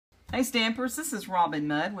Hey Stampers, this is Robin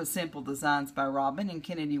Mudd with Simple Designs by Robin and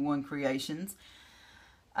Kennedy One Creations.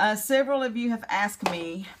 Several of you have asked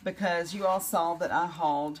me because you all saw that I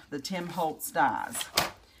hauled the Tim Holtz dies.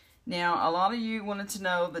 Now, a lot of you wanted to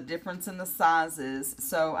know the difference in the sizes,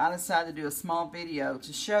 so I decided to do a small video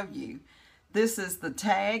to show you. This is the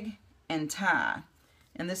tag and tie,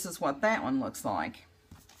 and this is what that one looks like.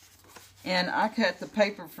 And I cut the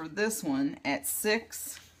paper for this one at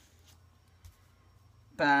 6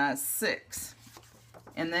 by 6,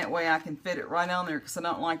 and that way I can fit it right on there because I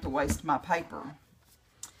don't like to waste my paper.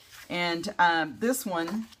 And this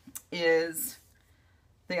one is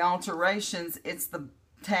the alterations. It's the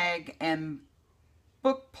tag and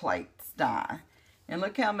book plates die, and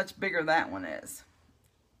look how much bigger that one is.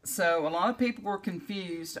 So a lot of people were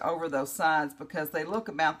confused over those sides because they look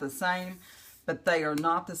about the same, but they are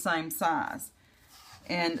not the same size.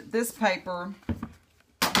 And this paper,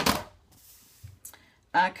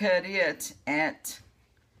 I cut it at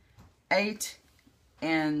 8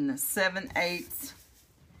 7/8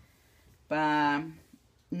 by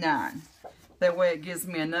 9. That way it gives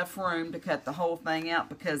me enough room to cut the whole thing out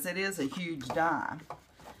because it is a huge die.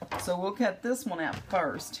 So we'll cut this one out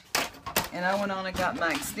first. And I went on and got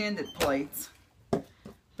my extended plates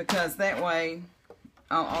because that way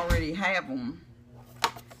I'll already have them.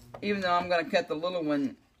 Even though I'm going to cut the little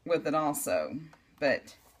one with it also.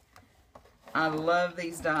 But I love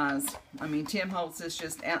these dies. I mean, Tim Holtz has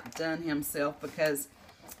just outdone himself because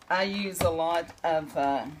I use a lot of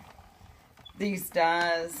these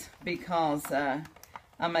dies because I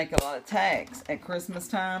make a lot of tags at Christmas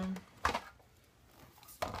time.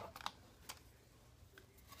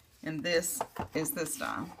 And this is this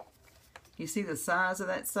die. You see the size of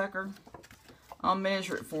that sucker? I'll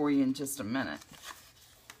measure it for you in just a minute.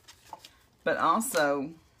 But also,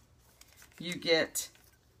 you get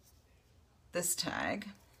this tag,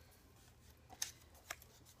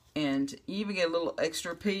 and you even get a little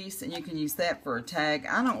extra piece, and you can use that for a tag.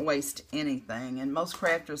 I don't waste anything, and most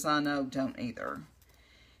crafters I know don't either.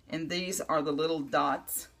 And these are the little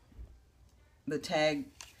dots, the tag,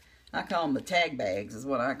 I call them the tag bags is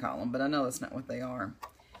what I call them, but I know that's not what they are.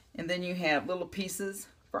 And then you have little pieces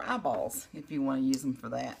for eyeballs if you want to use them for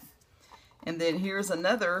that. And then here's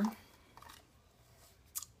another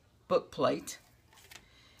book plate.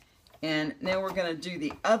 And now we're going to do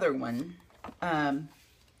the other one.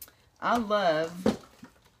 I love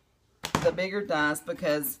the bigger dies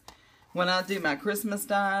because when I do my Christmas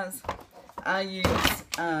dies, I use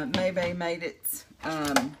Maybe Made It's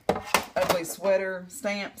Ugly Sweater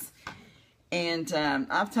stamps. And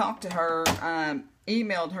I've talked to her,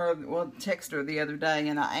 emailed her, well, texted her the other day,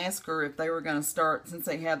 and I asked her if they were going to start, since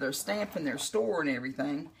they have their stamp in their store and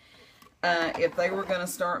everything, if they were going to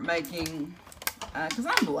start making, because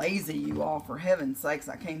I'm lazy, you all, for heaven's sakes,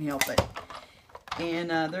 I can't help it. And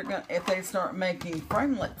they're going, if they start making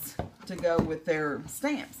framelits to go with their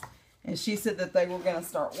stamps. And she said that they were going to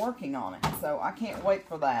start working on it. So I can't wait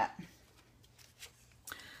for that.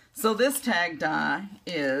 So this tag die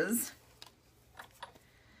is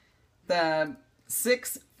the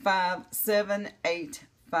 6 5 7 8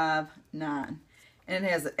 5 9. And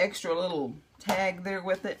it has an extra little tag there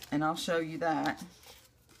with it, and I'll show you that.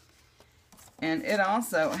 And it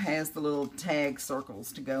also has the little tag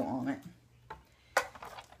circles to go on it.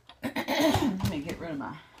 Let me get rid of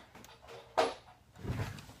my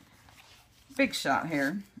big shot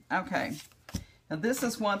here. Okay. Now this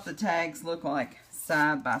is what the tags look like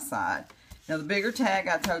side by side. Now the bigger tag,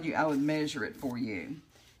 I told you I would measure it for you.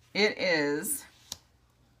 It is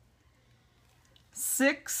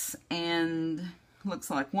 6 and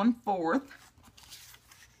looks like 1/4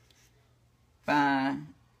 by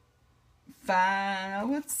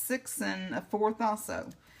 5, it's 6 1/4 also.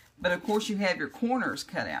 But of course you have your corners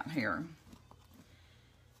cut out here.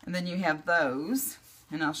 And then you have those.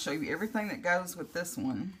 And I'll show you everything that goes with this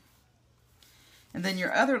one. And then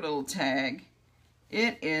your other little tag,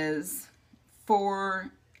 it is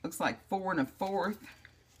 4, looks like 4 1/4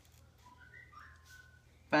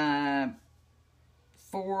 by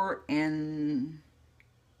 4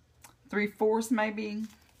 3/4 maybe.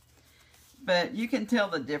 But you can tell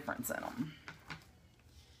the difference in them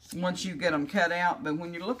once you get them cut out. But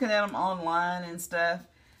when you're looking at them online and stuff,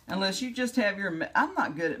 unless you just have your, I'm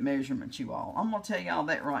not good at measurements, you all. I'm going to tell you all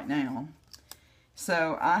that right now.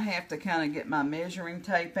 So I have to kind of get my measuring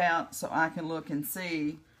tape out so I can look and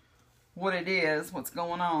see what it is, what's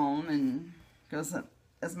going on. And because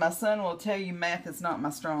as my son will tell you, math is not my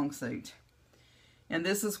strong suit. And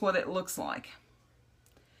this is what it looks like.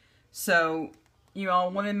 So you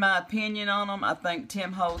all wanted my opinion on them. I think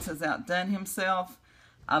Tim Holtz has outdone himself.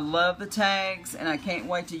 I love the tags, and I can't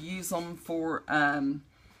wait to use them for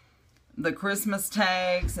the Christmas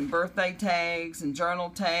tags and birthday tags and journal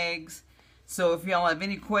tags. So if y'all have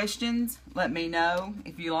any questions, let me know.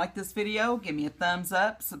 If you like this video, give me a thumbs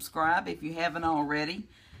up. Subscribe if you haven't already.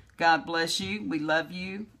 God bless you. We love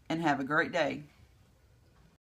you, and have a great day.